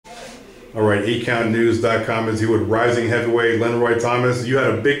All right, 8countnews.com is here with rising heavyweight Lenroy Thomas. You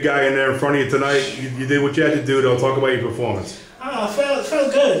had a big guy in there in front of you tonight. You did what you had to do, though. Talk about your performance. I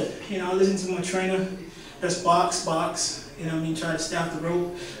felt good. You know, I listened to my trainer. Just box. You know what I mean? Try to stay off the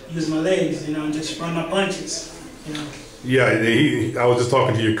rope, use my legs, you know, and just run my punches, you know. Yeah, I was just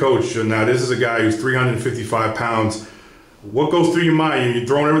talking to your coach. Now, this is a guy who's 355 pounds. What goes through your mind? You're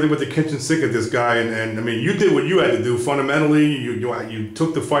throwing everything with the kitchen sink at this guy, and I mean, you did what you had to do. Fundamentally, you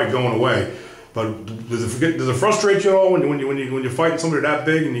took the fight going away. But does it frustrate you all when you're fighting somebody that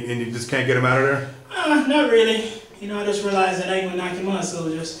big and you just can't get him out of there? Not really. You know, I just realized that I ain't gonna knock him out. So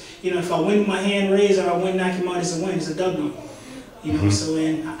just, you know, if I win with my hand raised or I win knock him out, it's a win. It's a W. You know, so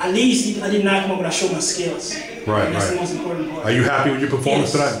and at least I didn't knock him out, but I showed my skills. Right, and that's the most important part. Are you happy with your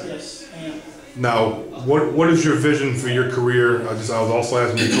performance tonight? Yes, I am. Now, what is your vision for your career? I was also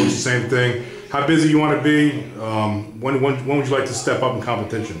asking your coach the same thing. How busy you want to be? When would you like to step up in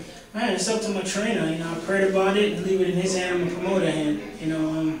competition? Man, it's up to my trainer. You know, I prayed about it and leave it in his hand. I'm a promoter hand. You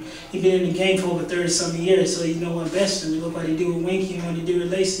know, he's been in the game for over 30-something years, so he know what best to me. Look what he do with Winky and what he do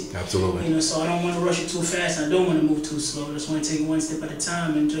with Lacy. Absolutely. You know, so I don't want to rush it too fast. I don't want to move too slow. I just want to take it one step at a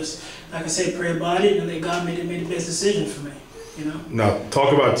time and just, like I said, pray about it and let God make the best decision for me. You know. Now,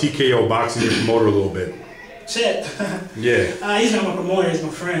 talk about TKO Boxing Promoter a little bit. Chet. Yeah. He's not my promoter, he's my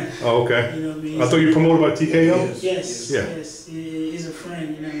friend. Oh, okay. You know what I mean? I thought you were promoted by TKO? Yes. Yeah. Yes. He's a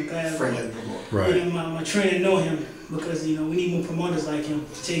friend, you know. I'm glad. Friend promoter. Right. You know, my trainer know him because, you know, we need more promoters like him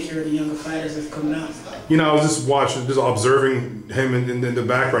to take care of the younger fighters that come out. You know, I was just watching, just observing him in the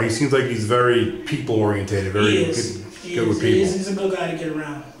background. He seems like he's very people-oriented, very good with people. He's a good guy to get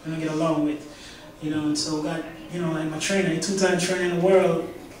around and get along with. You know, and so got, you know, like my trainer, two-time trainer in the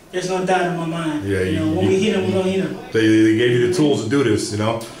world, there's no doubt in my mind. Yeah, you know, when we hit him, we're going to hit him. They gave you the tools to do this, you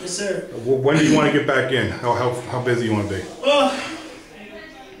know? Yes, sir. When do you want to get back in? How busy you want to be?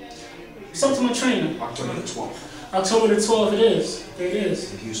 It's up to my trainer. October the 12th. October the 12th it is. There it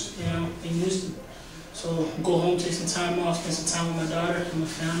is. In Houston. You know, in Houston. So go home, take some time off, spend some time with my daughter and my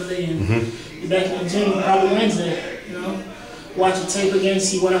family, and be back in the gym probably Wednesday, you know? Watch the tape again,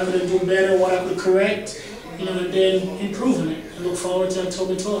 see what I could do better, what I could correct, you know, and then improving it. I look forward to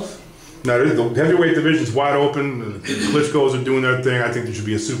October 12th. Now, the heavyweight division's wide open. The Klitschko's are doing their thing. I think there should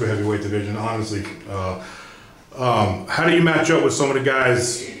be a super heavyweight division, honestly. How do you match up with some of the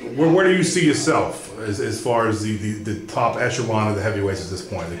guys? Where do you see yourself as far as the top echelon of the heavyweights at this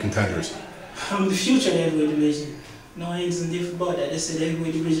point, the contenders? I'm the future of the heavyweight division. No, ain't nothing different about that. They said the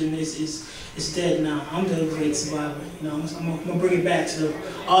heavyweight division is dead now. I'm the heavyweight survivor. You know, I'm gonna bring it back to the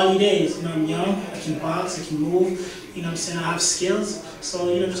early days. You know, I'm young, I can box, I can move. You know what I'm saying? I have skills.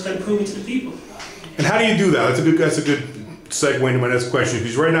 So, you know, just gotta prove it to the people. And how do you do that? That's a good segue into my next question.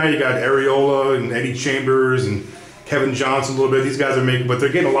 Because right now you got Areola and Eddie Chambers and Kevin Johnson a little bit. These guys are making, but they're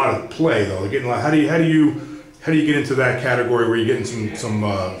getting a lot of play though. They're getting a lot. How do you get into that category where you're getting some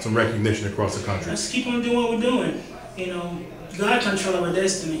recognition across the country? Let's keep on doing what we're doing. You know, God control our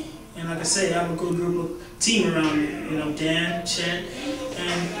destiny. And like I say, I have a good group of team around me. You know, Dan, Chet,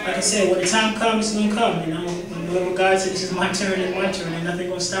 and like I said, when the time comes, it's gonna come. You know, whenever God says this is my turn, it's my turn, and nothing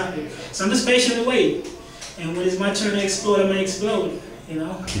gonna stop it. So I'm just patiently waiting. And when it's my turn to explode, I'm gonna explode. You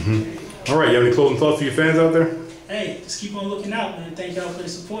know. All right, you have any closing thoughts for your fans out there? Hey, just keep on looking out, man. Thank y'all for the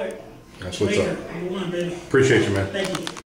support. That's what's up. Number one, baby. Appreciate you, man. Thank you.